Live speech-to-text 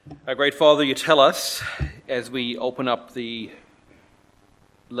Our great Father, you tell us as we open up the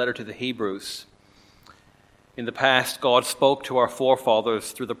letter to the Hebrews, in the past God spoke to our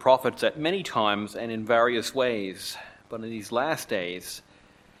forefathers through the prophets at many times and in various ways, but in these last days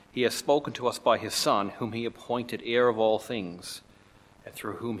he has spoken to us by his Son, whom he appointed heir of all things, and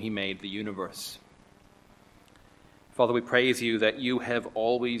through whom he made the universe. Father, we praise you that you have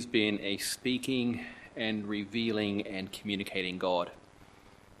always been a speaking and revealing and communicating God.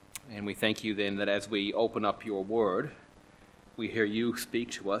 And we thank you then that as we open up your word, we hear you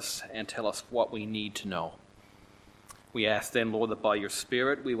speak to us and tell us what we need to know. We ask then, Lord, that by your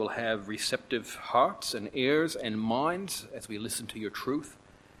Spirit we will have receptive hearts and ears and minds as we listen to your truth.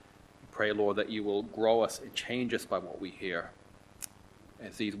 We pray, Lord, that you will grow us and change us by what we hear,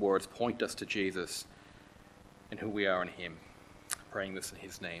 as these words point us to Jesus and who we are in him. Praying this in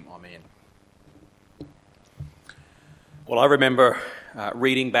his name, amen. Well, I remember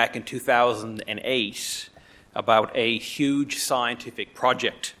reading back in 2008 about a huge scientific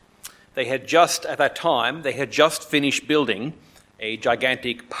project. They had just finished building a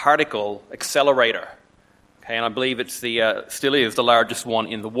gigantic particle accelerator. Okay, and I believe it's still is the largest one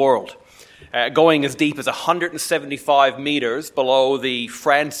in the world. Going as deep as 175 meters below the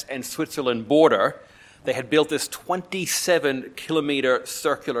France and Switzerland border, they had built this 27-kilometer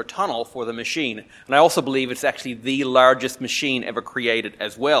circular tunnel for the machine. And I also believe it's actually the largest machine ever created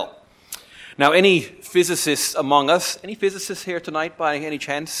as well. Now, any physicists among us, any physicists here tonight by any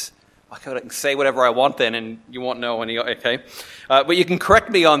chance? I can say whatever I want then, and you won't know any, okay? But you can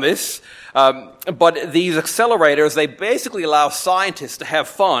correct me on this. But these accelerators, they basically allow scientists to have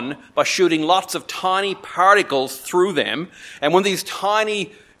fun by shooting lots of tiny particles through them. And when these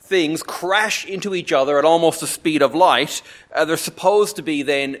tiny things crash into each other at almost the speed of light, there's supposed to be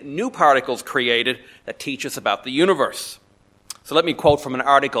then new particles created that teach us about the universe. So let me quote from an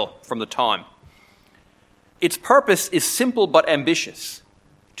article from the time. Its purpose is simple but ambitious: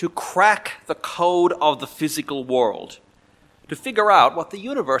 to crack the code of the physical world, to figure out what the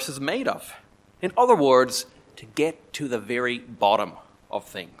universe is made of. In other words, to get to the very bottom of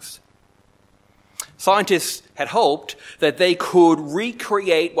things. Scientists had hoped that they could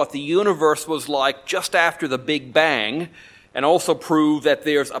recreate what the universe was like just after the Big Bang, and also prove that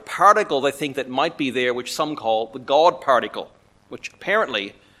there's a particle they think that might be there, which some call the God particle, which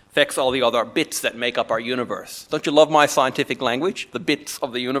apparently affects all the other bits that make up our universe. Don't you love my scientific language? The bits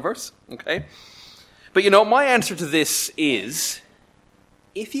of the universe, okay? But my answer to this is,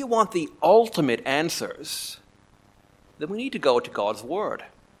 if you want the ultimate answers, then we need to go to God's Word.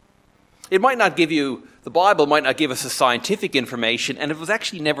 The Bible might not give us the scientific information, and it was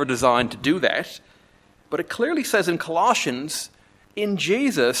actually never designed to do that. But it clearly says in Colossians, in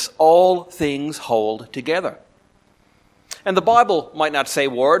Jesus, all things hold together. And the Bible might not say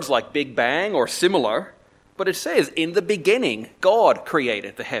words like Big Bang or similar, but it says, in the beginning, God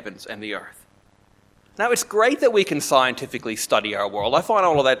created the heavens and the earth. Now, it's great that we can scientifically study our world. I find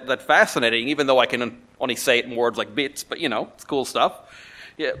all of that fascinating, even though I can only say it in words like bits, but it's cool stuff.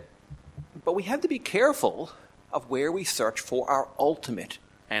 Yeah. But we have to be careful of where we search for our ultimate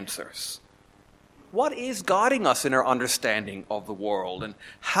answers. What is guiding us in our understanding of the world and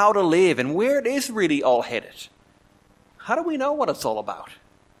how to live and where it is really all headed? How do we know what it's all about?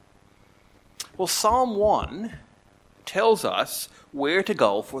 Well, Psalm 1 tells us where to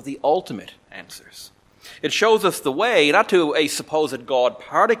go for the ultimate answers. It shows us the way, not to a supposed God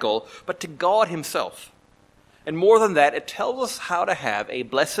particle, but to God himself. And more than that, it tells us how to have a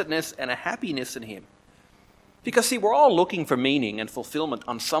blessedness and a happiness in him. Because, see, we're all looking for meaning and fulfillment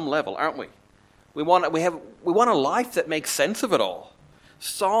on some level, aren't we? We want a life that makes sense of it all.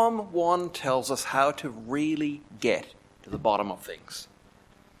 Psalm 1 tells us how to really get to the bottom of things.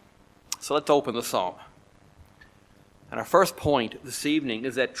 So let's open the psalm. And our first point this evening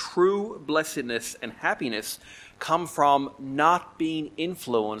is that true blessedness and happiness come from not being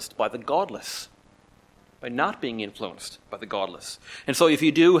influenced by the godless. By not being influenced by the godless. And so if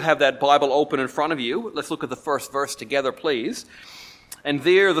you do have that Bible open in front of you, let's look at the first verse together, please. And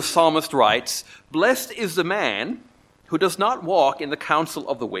there the psalmist writes, "Blessed is the man who does not walk in the counsel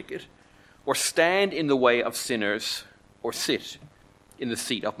of the wicked, or stand in the way of sinners, or sit in the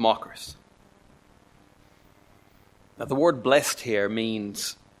seat of mockers." Now the word blessed here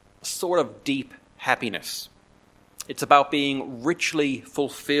means a sort of deep happiness. It's about being richly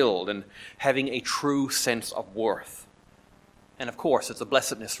fulfilled and having a true sense of worth. And of course, it's a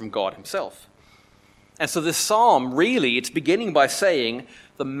blessedness from God himself. And so this psalm, really, it's beginning by saying,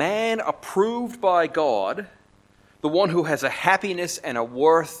 the man approved by God, the one who has a happiness and a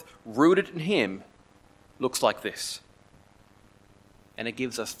worth rooted in him, looks like this. and it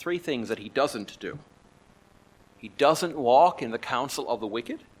gives us three things that he doesn't do. He doesn't walk in the counsel of the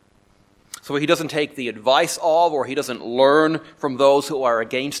wicked. So he doesn't take the advice of, or he doesn't learn from those who are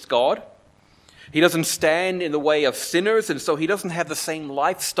against God. He doesn't stand in the way of sinners, and so he doesn't have the same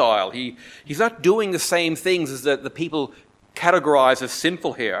lifestyle. He's not doing the same things as the people categorize as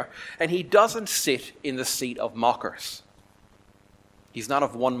sinful here, and he doesn't sit in the seat of mockers. He's not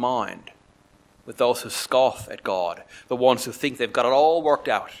of one mind with those who scoff at God, the ones who think they've got it all worked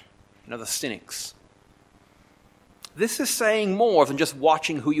out, the cynics. This is saying more than just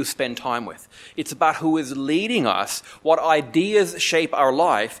watching who you spend time with. It's about who is leading us, what ideas shape our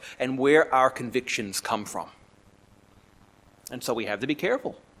life, and where our convictions come from. And so we have to be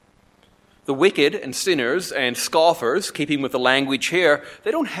careful. The wicked and sinners and scoffers, keeping with the language here,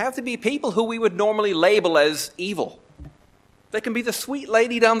 they don't have to be people who we would normally label as evil. They can be the sweet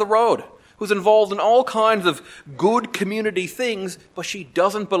lady down the road who's involved in all kinds of good community things, but she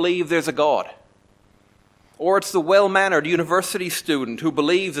doesn't believe there's a God. Or it's the well-mannered university student who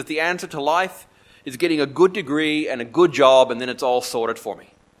believes that the answer to life is getting a good degree and a good job, and then it's all sorted for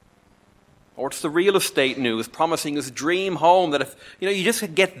me. Or it's the real estate news promising this dream home that if you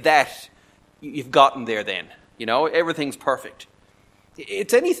just get that, you've gotten there then. Everything's perfect.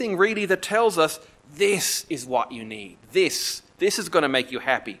 It's anything really that tells us this is what you need. This is going to make you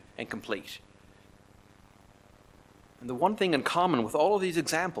happy and complete. And the one thing in common with all of these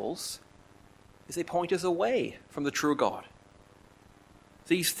examples is they point us away from the true God.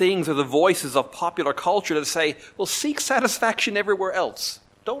 These things are the voices of popular culture that say, well, seek satisfaction everywhere else.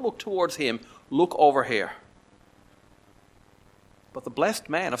 Don't look towards him. Look over here. But the blessed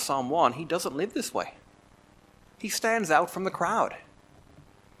man of Psalm 1, he doesn't live this way. He stands out from the crowd.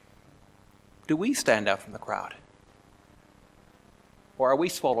 Do we stand out from the crowd? Or are we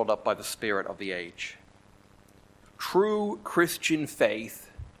swallowed up by the spirit of the age? True Christian faith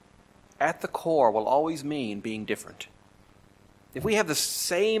at the core will always mean being different. If we have the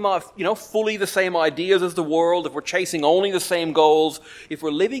same, fully the same ideas as the world, if we're chasing only the same goals, if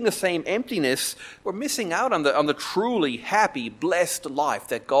we're living the same emptiness, we're missing out on the truly happy, blessed life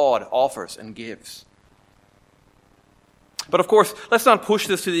that God offers and gives. But of course, let's not push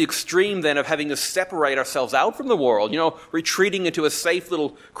this to the extreme then of having to separate ourselves out from the world, retreating into a safe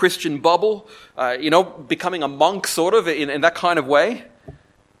little Christian bubble, becoming a monk sort of in that kind of way.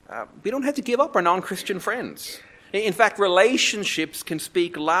 We don't have to give up our non-Christian friends. In fact, relationships can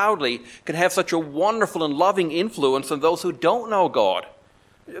speak loudly, can have such a wonderful and loving influence on those who don't know God,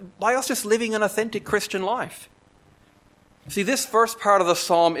 by us just living an authentic Christian life. See, this first part of the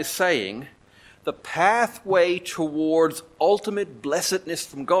psalm is saying the pathway towards ultimate blessedness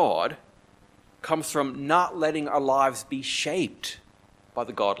from God comes from not letting our lives be shaped by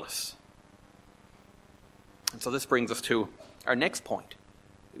the godless. And so this brings us to our next point.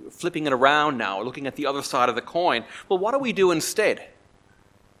 Flipping it around now, looking at the other side of the coin. Well, what do we do instead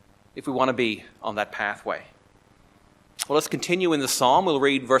if we want to be on that pathway? Well, let's continue in the psalm. We'll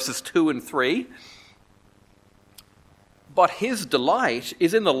read verses 2 and 3. But his delight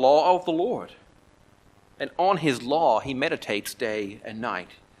is in the law of the Lord, and on his law he meditates day and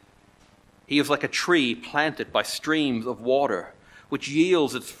night. He is like a tree planted by streams of water, which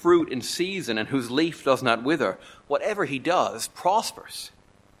yields its fruit in season and whose leaf does not wither. Whatever he does prospers.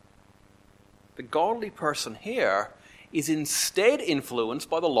 The godly person here is instead influenced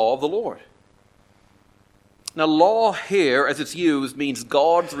by the law of the Lord. Now, law here, as it's used, means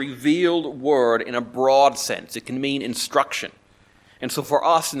God's revealed word in a broad sense. It can mean instruction. And so for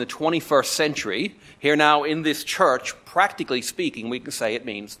us in the 21st century, here now in this church, practically speaking, we can say it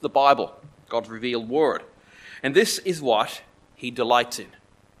means the Bible, God's revealed word. And this is what he delights in.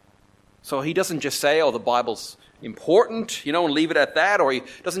 So he doesn't just say, the Bible's important, and leave it at that, or he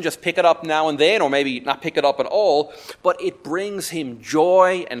doesn't just pick it up now and then, or maybe not pick it up at all, but it brings him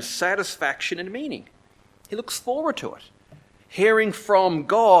joy and satisfaction and meaning. He looks forward to it. Hearing from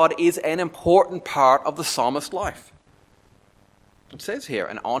God is an important part of the psalmist's life. It says here,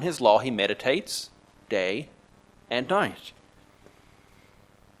 and on his law he meditates day and night.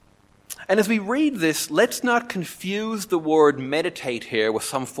 And as we read this, let's not confuse the word meditate here with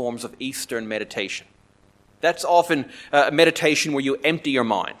some forms of Eastern meditation. That's often a meditation where you empty your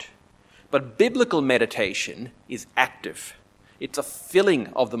mind. But biblical meditation is active. It's a filling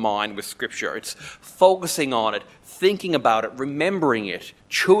of the mind with Scripture. It's focusing on it, thinking about it, remembering it,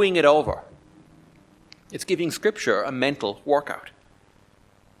 chewing it over. It's giving Scripture a mental workout.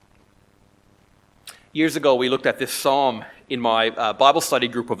 Years ago, we looked at this psalm in my Bible study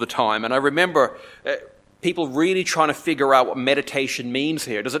group of the time, and I remember people really trying to figure out what meditation means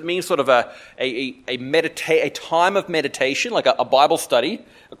here. Does it mean sort of a time of meditation, like a Bible study,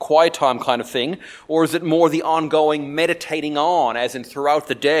 a quiet time kind of thing? Or is it more the ongoing meditating on, as in throughout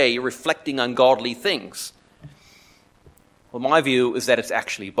the day, reflecting on godly things? Well, my view is that it's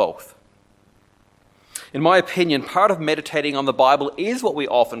actually both. In my opinion, part of meditating on the Bible is what we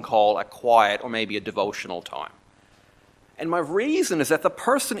often call a quiet or maybe a devotional time. And my reason is that the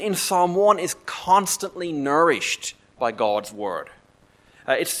person in Psalm 1 is constantly nourished by God's Word.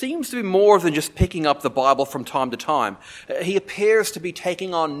 It seems to be more than just picking up the Bible from time to time. He appears to be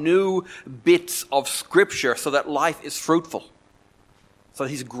taking on new bits of Scripture so that life is fruitful. So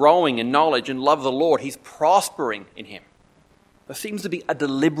that he's growing in knowledge and love of the Lord. He's prospering in Him. There seems to be a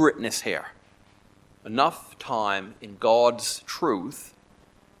deliberateness here. Enough time in God's truth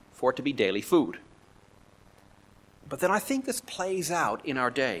for it to be daily food. But then I think this plays out in our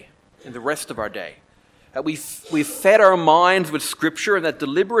day, in the rest of our day. We've fed our minds with Scripture in that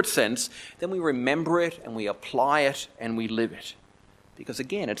deliberate sense, then we remember it and we apply it and we live it. Because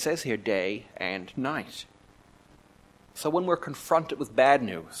again, it says here day and night. So when we're confronted with bad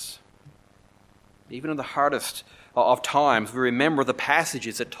news, even in the hardest of times, we remember the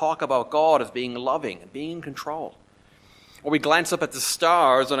passages that talk about God as being loving and being in control. Or we glance up at the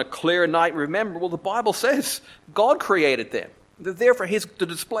stars on a clear night, remember, well, the Bible says God created them. They're there for to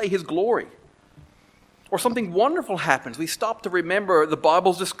display His glory. Or something wonderful happens. We stop to remember the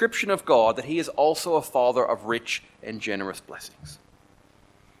Bible's description of God, that He is also a Father of rich and generous blessings.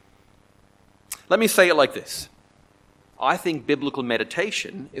 Let me say it like this. I think biblical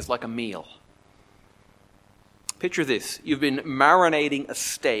meditation is like a meal. Picture this. You've been marinating a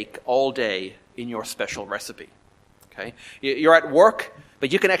steak all day in your special recipe. Okay? You're at work,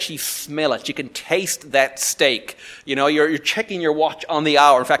 but you can actually smell it. You can taste that steak. You know, you're checking your watch on the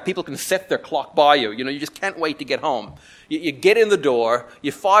hour. In fact, people can set their clock by you. You know, you just can't wait to get home. You get in the door,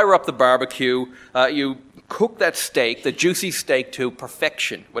 you fire up the barbecue, you cook that steak, the juicy steak, to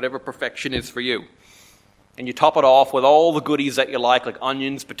perfection, whatever perfection is for you. And you top it off with all the goodies that you like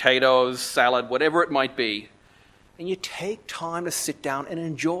onions, potatoes, salad, whatever it might be. And you take time to sit down and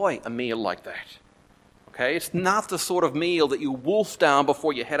enjoy a meal like that. Okay? It's not the sort of meal that you wolf down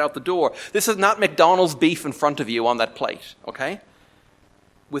before you head out the door. This is not McDonald's beef in front of you on that plate. Okay?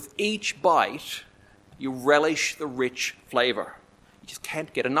 With each bite, you relish the rich flavor. You just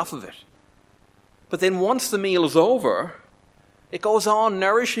can't get enough of it. But then once the meal is over, it goes on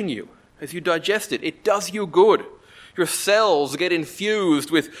nourishing you as you digest it. It does you good. Your cells get infused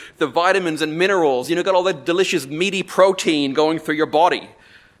with the vitamins and minerals. You know, got all that delicious meaty protein going through your body.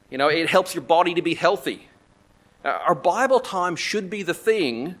 You know, it helps your body to be healthy. Our Bible time should be the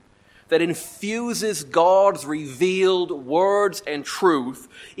thing that infuses God's revealed words and truth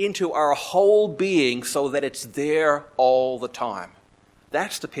into our whole being so that it's there all the time.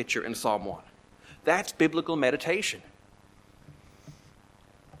 That's the picture in Psalm 1. That's biblical meditation.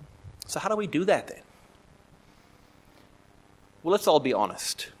 So how do we do that then? Well, let's all be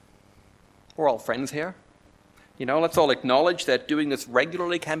honest. We're all friends here. You know, let's all acknowledge that doing this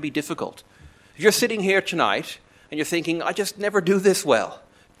regularly can be difficult. If you're sitting here tonight and you're thinking, I just never do this well,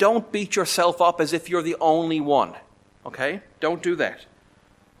 don't beat yourself up as if you're the only one. Okay? Don't do that.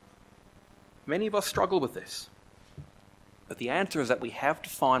 Many of us struggle with this. But the answer is that we have to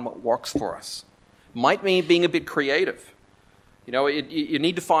find what works for us. Might mean being a bit creative. You know, you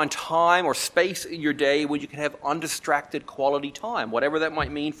need to find time or space in your day where you can have undistracted quality time, whatever that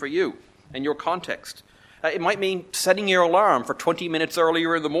might mean for you and your context. It might mean setting your alarm for 20 minutes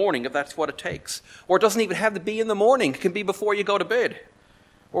earlier in the morning if that's what it takes. Or it doesn't even have to be in the morning. It can be before you go to bed.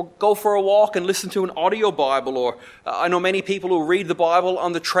 Or go for a walk and listen to an audio Bible. Or I know many people who read the Bible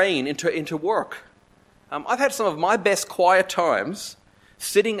on the train into work. I've had some of my best quiet times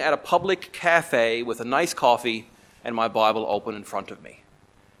sitting at a public cafe with a nice coffee and my Bible open in front of me.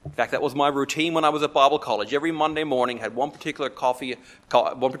 In fact, that was my routine when I was at Bible college. Every Monday morning, I had one particular cafe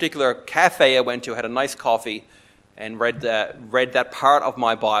I went to, had a nice coffee, and read that part of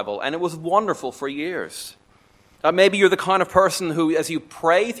my Bible. And it was wonderful for years. Maybe you're the kind of person who, as you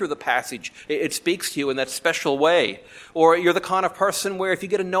pray through the passage, it speaks to you in that special way. Or you're the kind of person where if you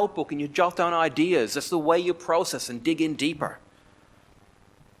get a notebook and you jot down ideas, that's the way you process and dig in deeper.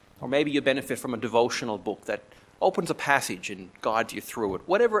 Or maybe you benefit from a devotional book that opens a passage and guides you through it,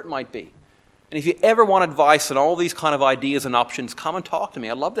 whatever it might be. And if you ever want advice on all these kind of ideas and options, come and talk to me.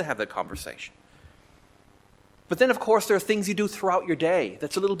 I'd love to have that conversation. But then, of course, there are things you do throughout your day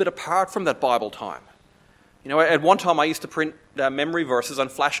that's a little bit apart from that Bible time. You know, at one time I used to print memory verses on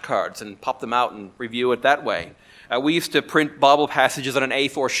flashcards and pop them out and review it that way. We used to print Bible passages on an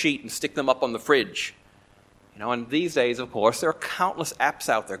A4 sheet and stick them up on the fridge. And these days, of course, there are countless apps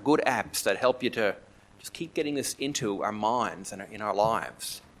out there, good apps that help you to just keep getting this into our minds and in our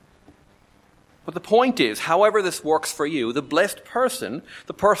lives. But the point is, however this works for you, the blessed person,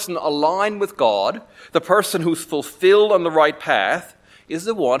 the person aligned with God, the person who's fulfilled on the right path, is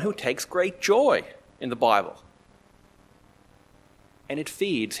the one who takes great joy in the Bible. And it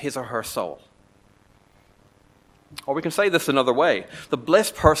feeds his or her soul. Or we can say this another way. The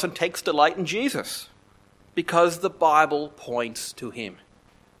blessed person takes delight in Jesus because the Bible points to him.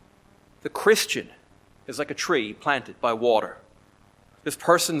 The Christian is like a tree planted by water. This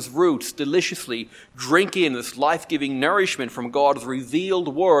person's roots deliciously drink in this life-giving nourishment from God's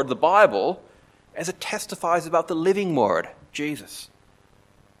revealed word, the Bible, as it testifies about the living word, Jesus.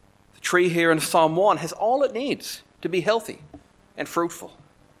 The tree here in Psalm 1 has all it needs to be healthy and fruitful.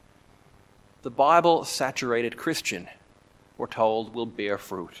 The Bible-saturated Christian, we're told, will bear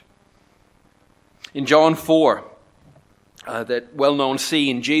fruit. In John 4, that well-known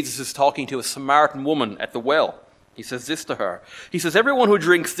scene, Jesus is talking to a Samaritan woman at the well. He says this to her. He says, everyone who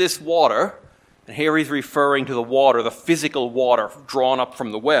drinks this water, and here he's referring to the water, the physical water drawn up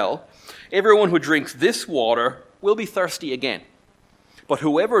from the well, everyone who drinks this water will be thirsty again. But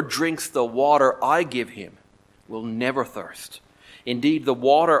whoever drinks the water I give him will never thirst. Indeed, the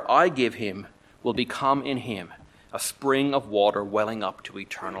water I give him will become in him a spring of water welling up to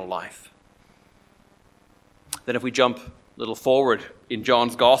eternal life. Then if we jump a little forward in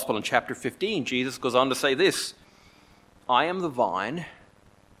John's Gospel in chapter 15, Jesus goes on to say this, I am the vine,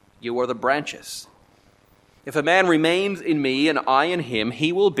 you are the branches. If a man remains in me and I in him,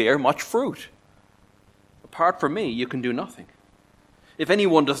 he will bear much fruit. Apart from me, you can do nothing. If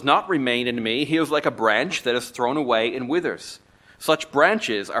anyone does not remain in me, he is like a branch that is thrown away and withers. Such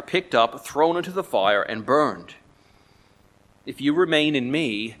branches are picked up, thrown into the fire, and burned. If you remain in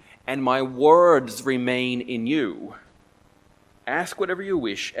me, and my words remain in you, ask whatever you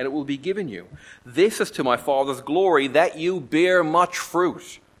wish, and it will be given you. This is to my Father's glory, that you bear much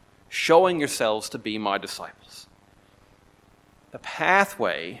fruit, showing yourselves to be my disciples. The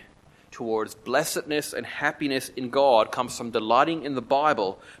pathway towards blessedness and happiness in God comes from delighting in the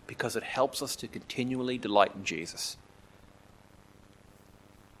Bible because it helps us to continually delight in Jesus.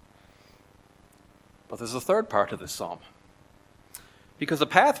 But there's a third part of this psalm. Because the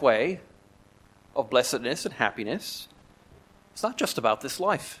pathway of blessedness and happiness, it's not just about this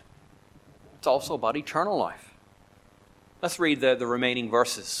life. It's also about eternal life. Let's read the remaining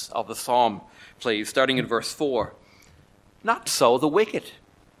verses of the psalm, please, starting in verse 4. Not so the wicked.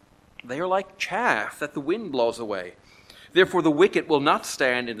 They are like chaff that the wind blows away. Therefore the wicked will not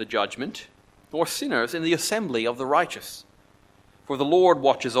stand in the judgment, nor sinners in the assembly of the righteous. For the Lord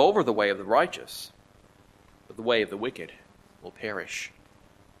watches over the way of the righteous, but the way of the wicked will perish.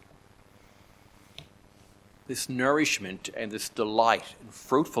 This nourishment and this delight and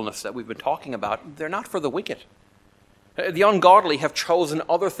fruitfulness that we've been talking about, they're not for the wicked. The ungodly have chosen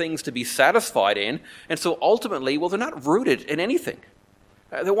other things to be satisfied in, and so ultimately, they're not rooted in anything.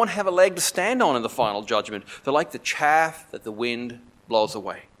 They won't have a leg to stand on in the final judgment. They're like the chaff that the wind blows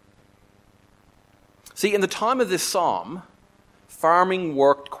away. See, in the time of this psalm, farming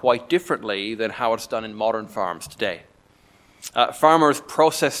worked quite differently than how it's done in modern farms today. Farmers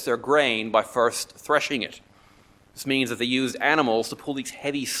processed their grain by first threshing it. This means that they used animals to pull these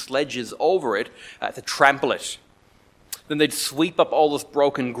heavy sledges over it to trample it. Then they'd sweep up all this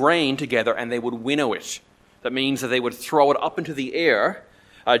broken grain together and they would winnow it. That means that they would throw it up into the air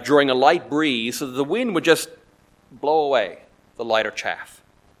during a light breeze so that the wind would just blow away the lighter chaff.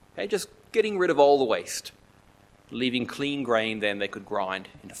 Okay? Just getting rid of all the waste, leaving clean grain then they could grind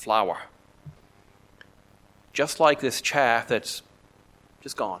into flour. Just like this chaff that's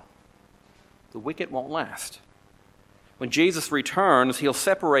just gone. The wicked won't last. When Jesus returns, he'll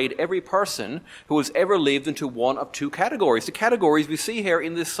separate every person who has ever lived into one of two categories. The categories we see here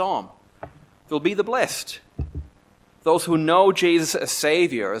in this psalm. There'll be the blessed. Those who know Jesus as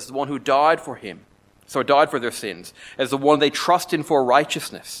Savior, as the one who died for their sins, as the one they trust in for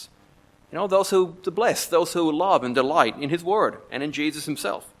righteousness. The blessed, those who love and delight in his word and in Jesus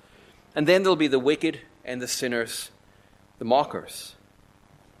himself. And then there'll be the wicked and the sinners, the mockers.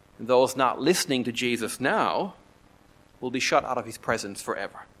 And those not listening to Jesus now will be shut out of his presence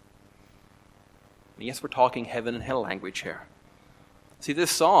forever. And yes, we're talking heaven and hell language here. See, this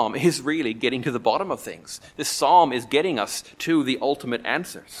psalm is really getting to the bottom of things. This psalm is getting us to the ultimate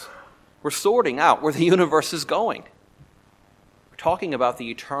answers. We're sorting out where the universe is going. We're talking about the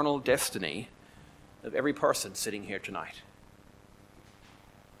eternal destiny of every person sitting here tonight.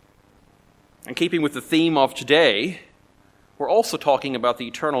 And keeping with the theme of today, we're also talking about the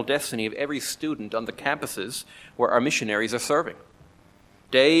eternal destiny of every student on the campuses where our missionaries are serving.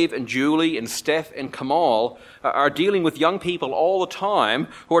 Dave and Julie and Steph and Kamal are dealing with young people all the time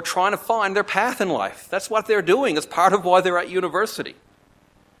who are trying to find their path in life. That's what they're doing. It's part of why they're at university.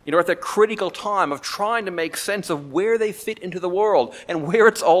 At that critical time of trying to make sense of where they fit into the world and where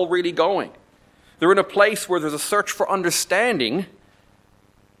it's all really going. They're in a place where there's a search for understanding,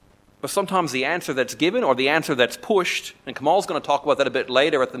 but sometimes the answer that's given or the answer that's pushed, and Kamal's going to talk about that a bit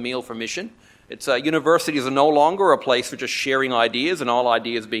later at the Meal for Mission. Universities are no longer a place for just sharing ideas and all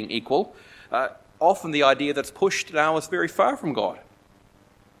ideas being equal. Often the idea that's pushed now is very far from God.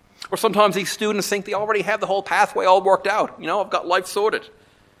 Or sometimes these students think they already have the whole pathway all worked out. I've got life sorted.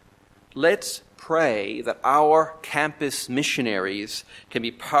 Let's pray that our campus missionaries can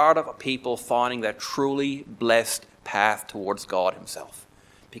be part of a people finding that truly blessed path towards God himself.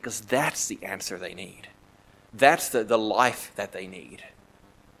 Because that's the answer they need. That's the life that they need.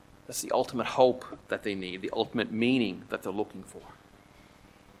 That's the ultimate hope that they need, the ultimate meaning that they're looking for.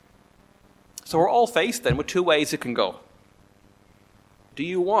 So we're all faced then with two ways it can go. Do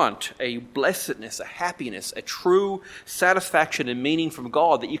you want a blessedness, a happiness, a true satisfaction and meaning from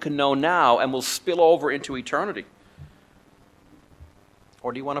God that you can know now and will spill over into eternity?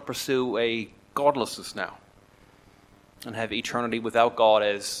 Or do you want to pursue a godlessness now and have eternity without God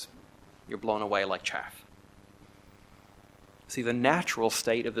as you're blown away like chaff? See, the natural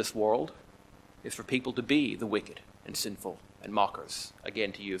state of this world is for people to be the wicked and sinful and mockers,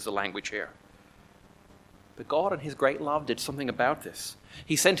 again, to use the language here. But God in his great love did something about this.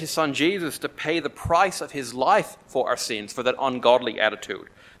 He sent his son Jesus to pay the price of his life for our sins, for that ungodly attitude,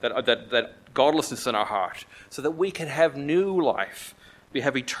 that godlessness in our heart, so that we can have new life. We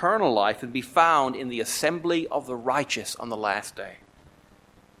have eternal life and be found in the assembly of the righteous on the last day.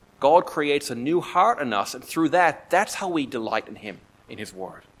 God creates a new heart in us, and through that, that's how we delight in him, in his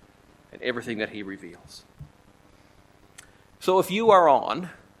word, and everything that he reveals. So if you are on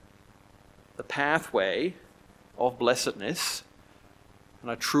the pathway of blessedness, and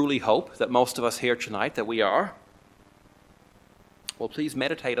I truly hope that most of us here tonight that we are, well, please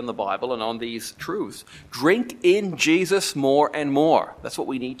meditate on the Bible and on these truths. Drink in Jesus more and more. That's what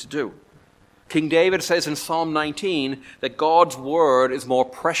we need to do. King David says in Psalm 19 that God's word is more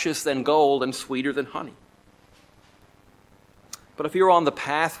precious than gold and sweeter than honey. But if you're on the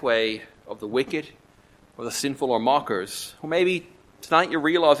pathway of the wicked or the sinful or mockers, or maybe tonight you're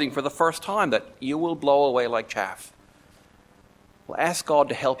realizing for the first time that you will blow away like chaff, well, ask God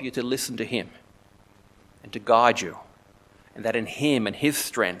to help you to listen to him and to guide you, and that in him and his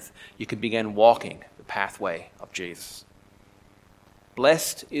strength you can begin walking the pathway of Jesus.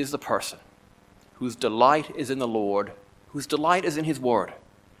 Blessed is the person whose delight is in the Lord, whose delight is in his word.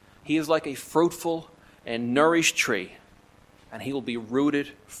 He is like a fruitful and nourished tree, and he will be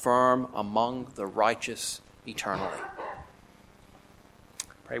rooted firm among the righteous eternally.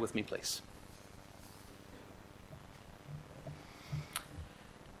 Pray with me, please.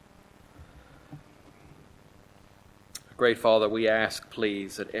 Great Father, we ask,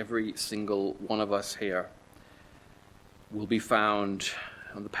 please, that every single one of us here will be found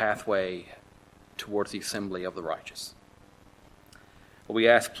on the pathway towards the assembly of the righteous. We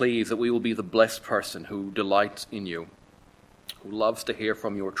ask, please, that we will be the blessed person who delights in you, who loves to hear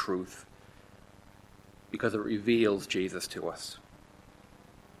from your truth, because it reveals Jesus to us.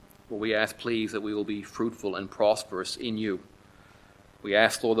 We ask, please, that we will be fruitful and prosperous in you. We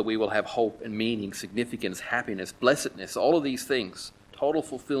ask, Lord, that we will have hope and meaning, significance, happiness, blessedness, all of these things, total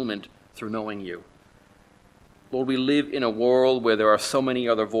fulfillment through knowing you. Lord, we live in a world where there are so many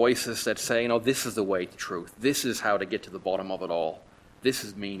other voices that say, no, this is the way to truth. This is how to get to the bottom of it all. This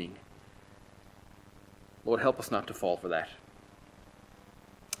is meaning. Lord, help us not to fall for that.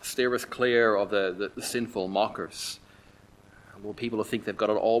 Steer us clear of the sinful mockers. Lord, people who think they've got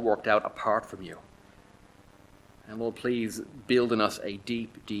it all worked out apart from you. And Lord, please build in us a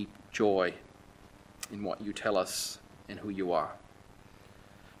deep, deep joy in what you tell us and who you are.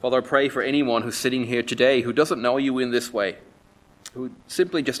 Father, I pray for anyone who's sitting here today who doesn't know you in this way, who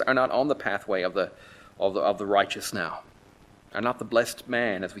simply just are not on the pathway of the righteous now, are not the blessed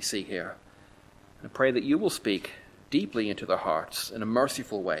man as we see here. And I pray that you will speak deeply into their hearts in a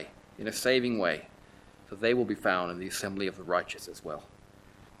merciful way, in a saving way, so they will be found in the assembly of the righteous as well.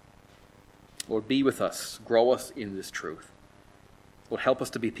 Lord, be with us, grow us in this truth. Lord, help us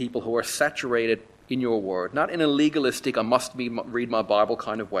to be people who are saturated in your word, not in a legalistic, I must read my Bible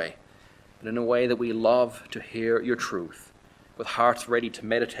kind of way, but in a way that we love to hear your truth, with hearts ready to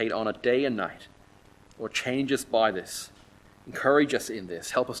meditate on it day and night. Lord, change us by this. Encourage us in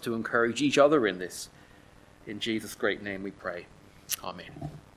this. Help us to encourage each other in this. In Jesus' great name we pray. Amen.